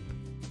 Shoup.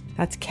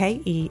 That's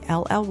KELLYKSHOUP.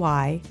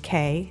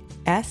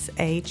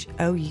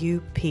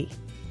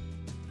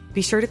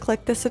 Be sure to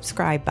click the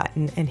subscribe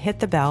button and hit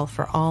the bell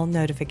for all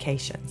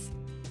notifications.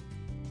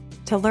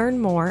 To learn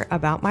more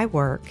about my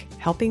work,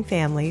 helping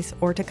families,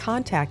 or to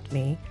contact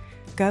me,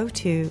 go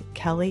to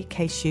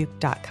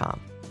kellykshoop.com.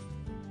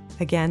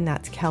 Again,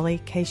 that's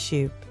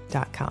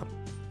kellykshoop.com.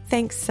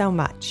 Thanks so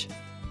much.